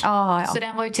butik. Ja. Så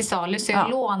den var ju till salu. Så jag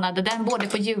lånade den både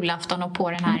på julafton och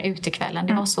på den här utekvällen.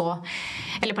 Det var så,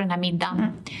 eller på den här middagen.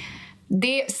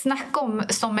 Det snack om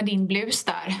som med din blus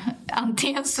där.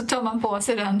 Antingen så tar man på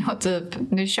sig den och typ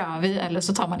nu kör vi, eller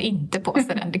så tar man inte på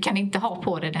sig den. Du kan inte ha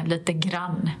på dig den lite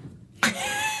grann.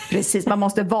 Precis, man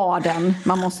måste vara den.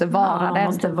 Man måste vara den. Man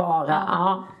måste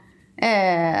vara,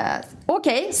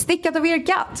 Okej, stickat och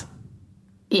virkat.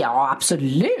 Ja,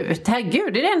 absolut.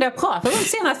 Herregud, det är det enda jag pratat om de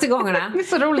senaste gångerna. Det är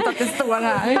så roligt att det står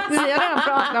här. Vi har redan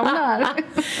pratat om det här.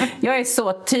 Jag är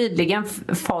så tydligen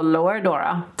follower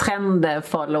då.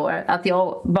 Trend-follower. Att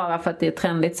jag, bara för att det är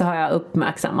trendigt, så har jag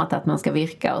uppmärksammat att man ska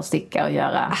virka och sticka och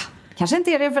göra. Kanske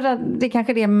inte är det, för det är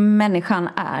kanske det människan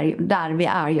är där vi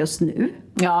är just nu.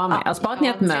 Ja, men jag har sparat ner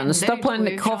ett mönster på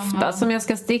en kofta som jag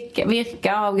ska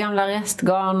virka av gamla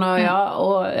restgarn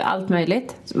och allt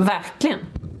möjligt. Verkligen.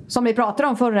 Som vi pratade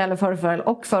om förra eller förra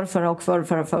och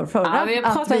förra.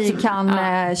 Att vi kan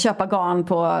köpa garn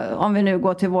på, om vi nu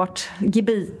går till vårt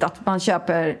gebit, att man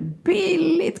köper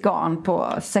billigt garn på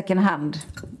second hand.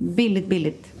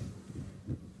 Billigt.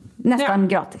 Nästan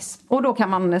gratis. Och då kan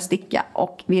man sticka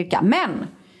och virka. Men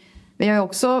vi har ju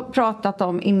också pratat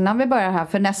om innan vi börjar här,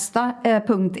 för nästa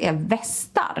punkt är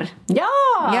västar.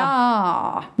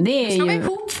 Ja! Det är slår vi ju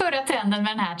ihop förra trenden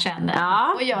med den här trenden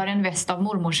och gör en väst av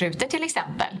mormorsrutor till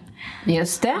exempel.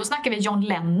 Just det. Då snackar vi John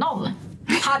Lennon.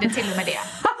 Hade till och med det.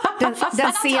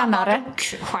 Den senare.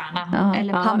 Stjärna.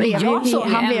 Eller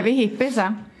Han blev ju hippie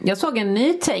sen. Jag såg en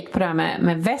ny take på det här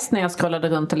med väst när jag scrollade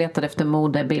runt och letade efter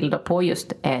modebilder på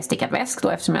just stickad väst då,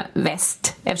 eftersom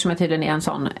jag tydligen är en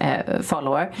sån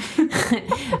follower.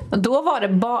 Då var det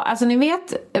bara, alltså ni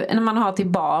vet när man har till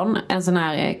barn en sån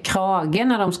här krage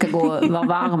när de ska vara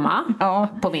varma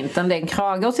på vintern, det är en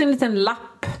krage och så en liten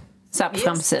lapp så här på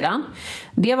framsidan.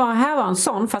 Här var en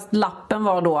sån, fast lappen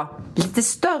var då lite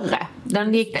större.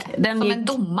 Den gick en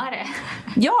domare.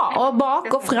 Ja, och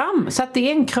bak och fram, så att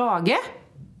det är en krage.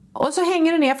 Och så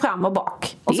hänger det ner fram och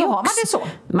bak. Och så har man det så.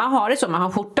 Man har det så, man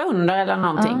har skjorta under eller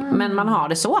någonting. Men man har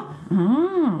det så.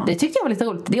 Det tyckte jag var lite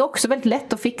roligt. Det är också väldigt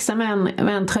lätt att fixa med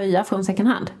en tröja från second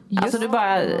hand. Alltså du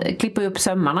bara klipper upp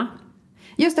sömmarna.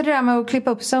 Just det där med att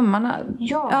klippa upp sömmarna.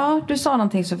 Ja, du sa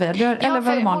någonting, Sofia. Eller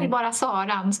för Hållbara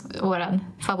Sara, vår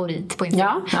favorit på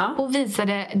Instagram. Och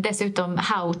visade dessutom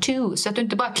how to. Så att du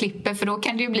inte bara klipper, för då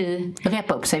kan det ju bli...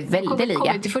 Repa upp sig väldigt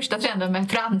kommer till första trenden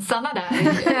med fransarna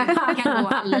där. Det kan gå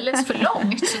alldeles för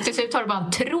långt. Så till slut tar du bara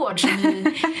en tråd som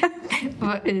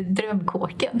i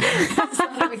drömkåken.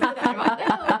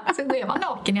 Så är man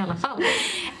naken i alla fall.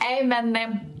 Nej, men...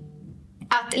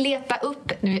 Att leta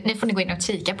upp, nu får ni gå in och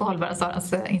kika på Hållbara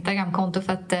Saras Instagramkonto,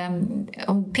 för att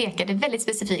hon pekade väldigt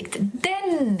specifikt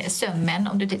den sömmen,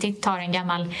 om du tar en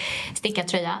gammal stickad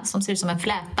tröja som ser ut som en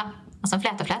fläta, alltså en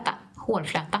fläta,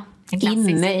 hårfläta.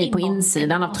 Inne på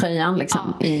insidan av tröjan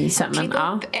liksom, i sömmen. Klipp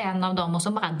upp en av dem och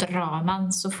så bara drar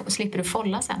man, så slipper du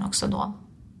folla sen också då.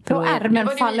 Och ärmen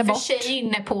faller bort. Jag var för sig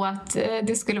inne på att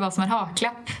det skulle vara som en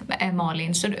haklapp,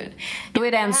 Malin. Så då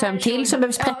är det en söm till som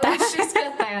behöver sprätta. Ja, jag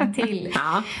sprätta en till.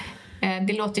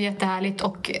 Det låter jättehärligt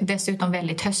och dessutom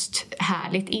väldigt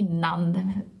hösthärligt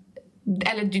innan.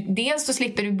 Eller dels så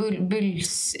slipper du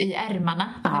bulls i ärmarna.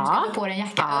 Du ska på en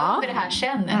jacka över det här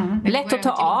sen. Lätt att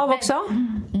ta av också.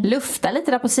 Lufta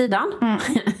lite där på sidan.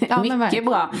 Mycket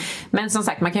bra. Men som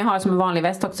sagt, man kan ju ha det som en vanlig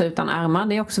väst också utan ärmar.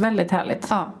 Det är också väldigt härligt.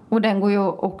 Ja, och den går ju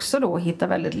också då att hitta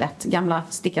väldigt lätt gamla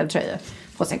stickade tröjor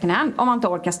på second hand om man inte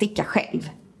orkar sticka själv.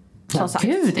 Som sagt.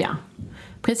 Gud, ja.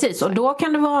 Precis, och då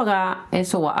kan det vara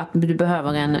så att du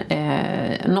behöver en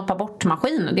noppa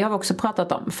bort-maskin. Det har vi också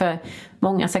pratat om. För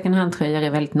många second hand-tröjor är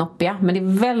väldigt noppiga. Men det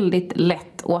är väldigt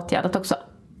lätt åtgärdat också.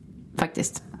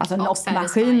 Faktiskt. Alltså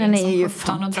noppmaskinen är ju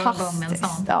fantastisk.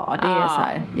 Ja, det är så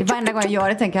här. Varenda gång jag gör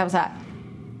det tänker jag så här.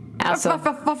 Alltså,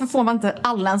 varför får man inte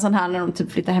alla en sån här när de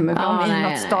typ flyttar hemifrån i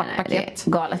något startpaket?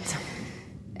 Galet.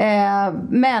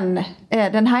 Men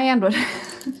den här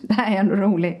är ändå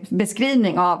rolig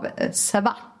beskrivning av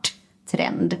svart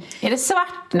trend. Är det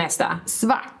svart nästa?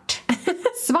 Svart.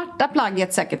 Svarta plagg är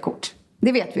ett säkert kort.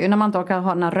 Det vet vi ju när man inte orkar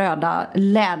ha den här röda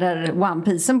läder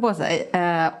one-piecen på sig.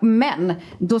 Men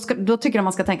då tycker jag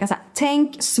man ska tänka så här.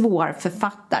 Tänk svår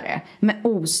författare med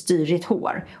ostyrigt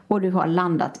hår. Och du har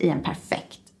landat i en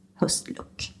perfekt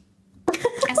höstlook.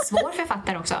 En svår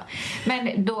författare också.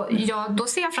 Men då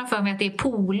ser jag framför mig att det är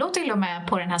polo till och med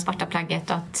på den här svarta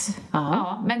plagget.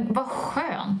 Men vad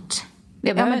skönt.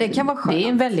 Men det kan vara skönt. Det är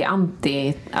en väldigt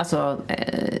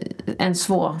en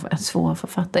svår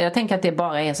författare. Jag tänker att det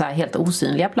bara är så här helt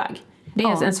osynliga plagg. Det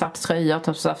är en svart tröja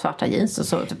och svarta jeans och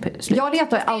så typ slut. Jag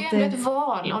letar alltid... Det är ändå ett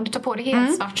val. Om du tar på det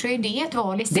helt svart så är det ett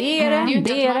val i sig. Det är det. Det är ju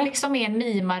inte att man liksom är en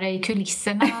mimare i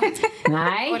kulisserna.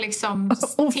 Nej. Och liksom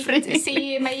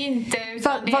se mig inte.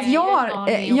 Fast jag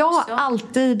har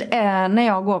alltid, när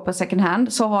jag går på second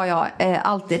hand så har jag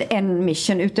alltid en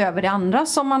mission utöver det andra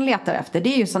som man letar efter.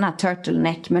 Det är ju sån här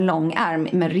turtleneck med lång ärm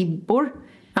med ribbor.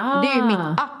 Det är ju mitt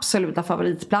absoluta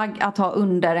favoritplagg. Att ha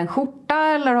under en skjorta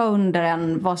eller ha under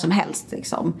en vad som helst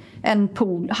liksom. En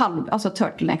alltså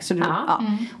turtleneck så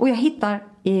Och jag hittar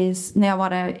när jag var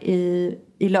där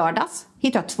i lördags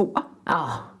hittar jag 2.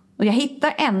 Och jag hittar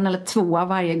 1 eller 2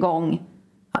 varje gång.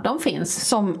 Ja, de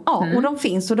finns. Och de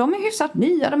finns och de är hyfsat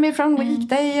nya. De är från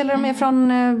Weekday eller de är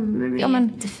från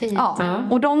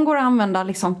och de går att använda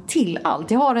liksom till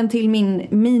allt. Jag har den till min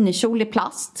minikjol i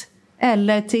plast.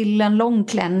 Eller till en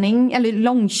långklänning eller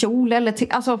långkjol eller till,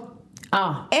 alltså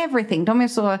everything. De är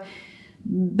så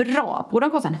bra på. De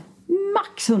kostar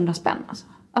max 100 spänn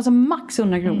alltså max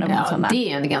 100 kronor.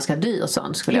 Det är en ganska dyr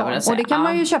sån skulle jag vilja säga. Och det kan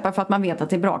man ju köpa för att man vet att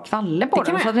det är bra kvaller på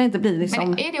den så att det inte blir liksom...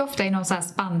 Men är det ofta i någon sån här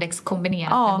spandex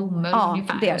kombinerat med bomull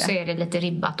ungefär det. Och så är det lite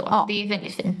ribbat då. Det är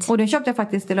väldigt fint. Och det köpte jag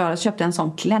faktiskt i lördags. Köpte en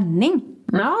sån klänning.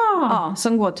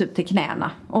 Som går typ till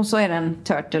knäna. Och så är det en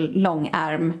turtle lång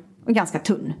ärm och ganska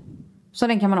tunn. Så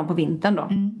den kan man ha på vintern då.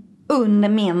 Under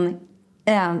min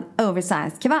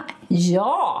oversized kavaj.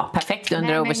 Ja, perfekt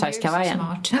under oversized kavajen.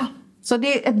 Så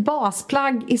det är ett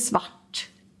basplagg i svart.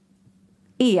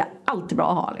 Är alltid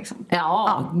bra att ha liksom.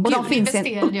 Och de finns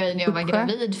investerade jag i när jag var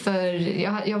gravid. För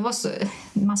jag var så,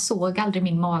 man såg aldrig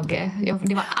min mage.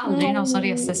 Det var aldrig någon som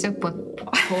reste sig upp på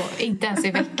inte ens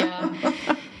i vecka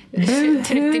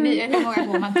 39, hur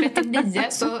många går man? 39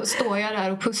 så står jag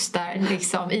där och pustar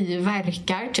liksom i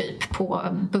verkar typ på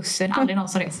bussen. Aldrig någon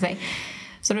som reser sig.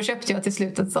 Så då köpte jag till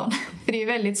slut en sån. För det är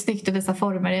väldigt snyggt att visa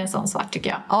former i en sån svart tycker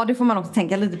jag. Ja, det får man också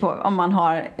tänka lite på om man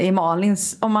har i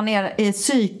Malins, om man är i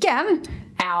psyken.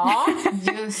 Ja,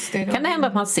 just det. Kan det hända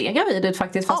att man ser gravid ut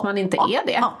faktiskt fast man inte är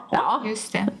det? Ja,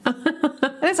 just det.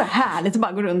 Det är så härligt att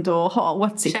bara gå runt och ha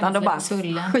åtsittande och bara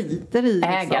skiter i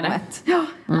ägandet.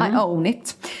 I own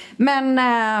it. Men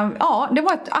det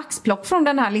var ett axplock från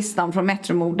den här listan från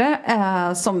Metromode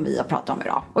som vi har pratat om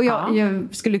idag. Och jag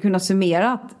skulle kunna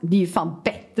summera att det är ju fan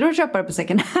bättre att köpa det på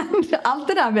second hand. Allt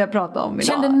det där vi har pratat om idag.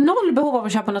 Kände noll behov av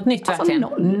att köpa något nytt verkligen?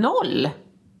 Noll.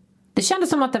 Det kändes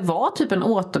som att det var typ en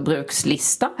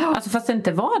återbrukslista. Alltså fast det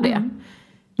inte var det.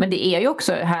 Men det är ju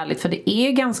också härligt för det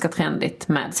är ganska trendigt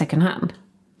med second hand.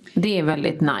 Det är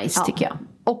väldigt nice tycker jag.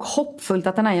 Och hoppfullt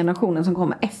att den här generationen som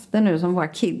kommer efter nu som våra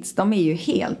kids, de är ju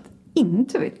helt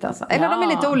intuit alltså. Eller de är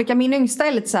lite olika. Min yngsta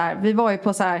är lite så här, vi var ju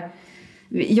på så här,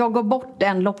 jag går bort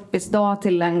en loppisdag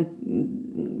till en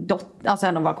alltså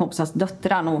en av våra kompisars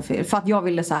döttrar för att jag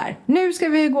ville så här, nu ska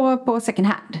vi gå på second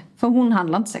hand. För hon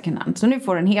handlar inte second hand. Så nu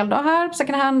får en hel dag här på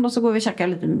second hand och så går vi och käkar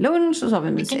lite lunch och så har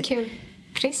vi mysigt. Vilken kul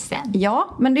present.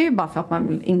 Ja, men det är ju bara för att man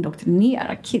vill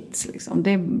indoktrinera kids liksom.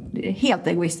 Det är helt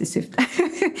egoistiskt syfte.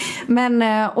 Men,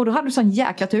 och då hade vi sån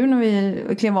jäkla tur när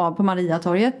vi klev av på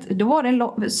Mariatorget. Då var det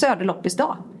en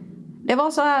söderloppisdag. Det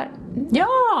var så här.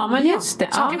 Ja, men just det.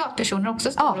 Som privatpersoner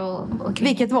också står och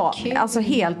vilket var alltså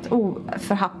helt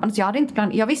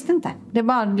oförhappande. Jag visste inte. Det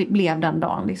bara blev den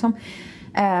dagen liksom.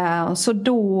 Så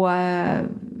då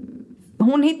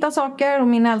hon hittade saker och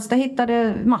min äldsta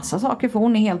hittade massa saker för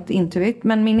hon är helt intuit.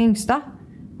 Men min yngsta,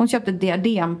 hon köpte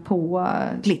diadem på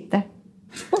glitter.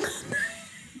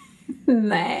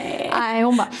 Nej,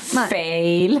 hon bara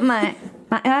fail.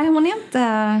 Nej, hon är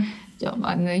inte... Ja,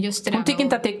 men just det hon tycker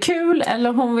inte att det är kul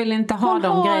eller hon vill inte ha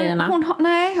de grejerna.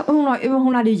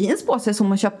 Hon hade jeans på sig som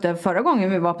hon köpte förra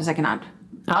gången vi var på second hand.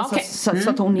 Alltså, så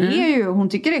att hon är ju, hon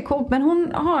tycker det är coolt, men hon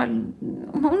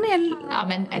är... Ja,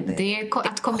 men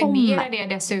att kombinera det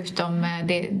dessutom,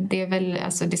 det är väl,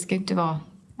 alltså det ska inte vara,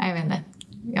 jag vet inte,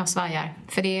 jag svajar.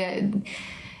 För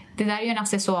det där är ju en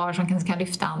accessoar som kan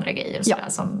lyfta andra grejer och sådär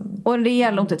som... Och det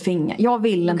gäller inte ett finger. Jag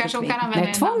vill inte ett finger. Kanske hon kan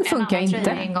använda tvång funkar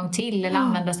inte. En gång till eller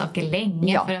använda saker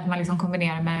länge för att man liksom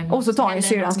kombinerar med... Och så tar ju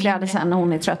syrans kläder sen när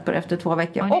hon är trött på det efter 2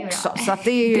 veckor också. Så att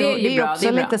det är ju också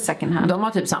är lite second hand. De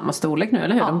har typ samma storlek nu,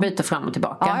 eller hur? De byter fram och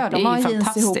tillbaka. Ja, de har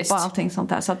jeans ihop och allting sånt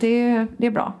där. Så att det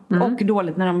är bra. Och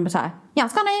dåligt när de är så här,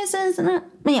 jag ska ha jeansen,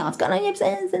 men jag ska ha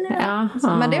jeansen.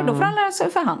 Men då får han lära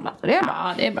sig förhandla. Så det är bra.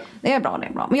 Ja, det är bra. Det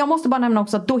är bra. Men jag måste bara nämna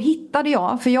också att då hittade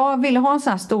jag, för jag ville ha en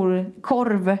sån här stor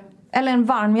korv eller en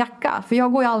varm jacka. För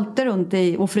jag går ju alltid runt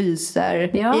och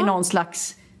fryser i någon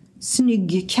slags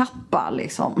snygg kappa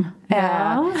liksom.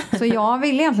 Så jag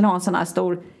ville egentligen ha en sån här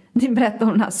stor... Ni berättade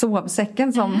om den här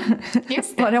sovsäcken som...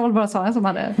 Just det. Var det Hållbara Sara som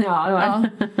hade? Ja, det var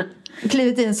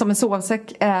klivit in som en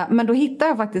sovsäck. Men då hittade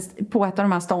jag faktiskt på ett av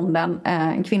de här stånden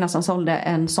en kvinna som sålde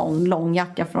en sån lång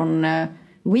jacka från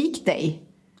Weekday.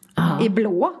 I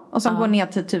blå. Och som går ner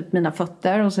till typ mina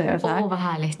fötter. Och så är det så här. Vad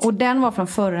härligt. Och den var från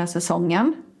förra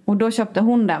säsongen. Och då köpte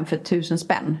hon den för 1000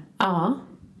 spänn.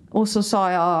 Och så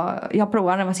sa jag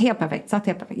provade, den var helt perfekt. Satt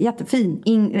helt perfekt. Jättefin.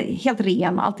 Helt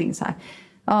ren och allting så här.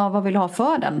 Ja, vad vill du ha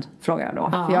för den? Frågade jag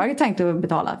då. För jag hade tänkt att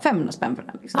betala 500 spänn för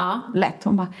den. Liksom. Lätt.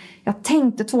 Hon bara, jag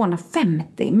tänkte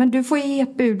 250. Men du får ge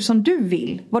ett bud som du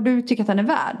vill. Vad du tycker att den är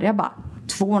värd. Jag bara,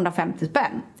 250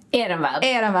 spänn. Är den värd?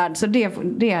 Är den värd.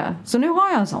 Så nu har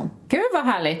jag en sån. Gud vad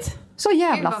härligt. Så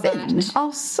jävla fin. Värt.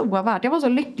 Ja, så värd. Jag var så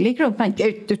lycklig runt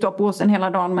mig. Du tar på sig hela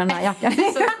dagen med den här jackan. Så du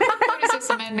ser ut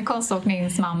som en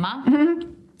konståkningsmamma.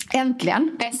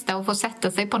 Äntligen. Bästa att få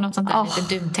sätta sig på något sånt där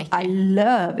lite duntäcke. I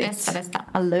love it. Bästa.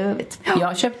 I love it.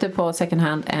 Jag köpte på second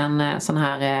hand en sån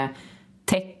här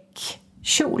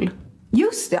täckkjol.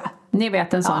 Just det. Ni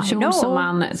vet en sån kjol som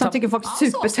man tycker folk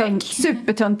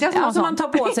supertöntiga som man tar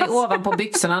på sig ovanpå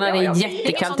byxorna när det är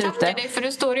jättekallt ute. Dig för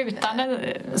du står utan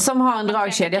som har en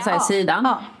dragkedja så här i sidan.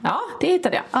 Ja, det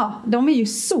hittade jag. Ja, de är ju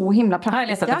så himla praktiska. Har jag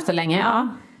letat efter länge. Ja.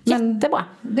 Jättebra.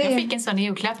 Jag fick en sån i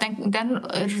julklapp. Den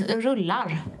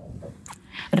rullar.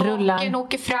 Den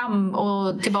åker fram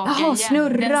och tillbaka igen.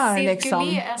 Snurrar den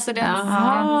liksom. Alltså den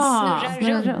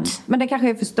snurrar runt. Men den kanske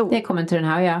är för stor. Det kommer inte den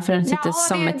här att göra, för den sitter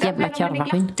som ett jävla karvaskinn.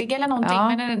 Den är glättig eller någonting.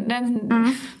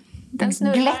 Men den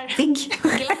snurrar. Glättig.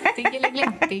 Glättig eller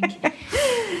glättig.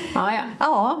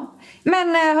 Ja. Men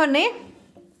hörni,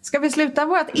 ska vi sluta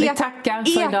vårt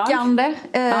ekande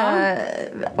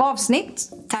avsnitt?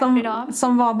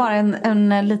 Som var bara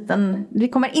en liten... Vi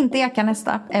kommer inte eka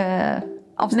nästa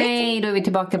avsnitt. Nej, då är vi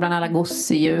tillbaka bland alla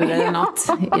gosedjur eller något.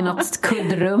 I något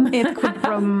kuddrum. I ett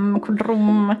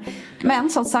kuddrum. Men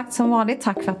som sagt, som vanligt,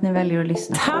 tack för att ni väljer att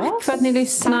lyssna. Tack för att ni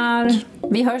lyssnar.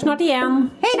 Vi hörs snart igen.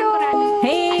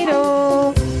 Hej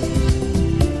då!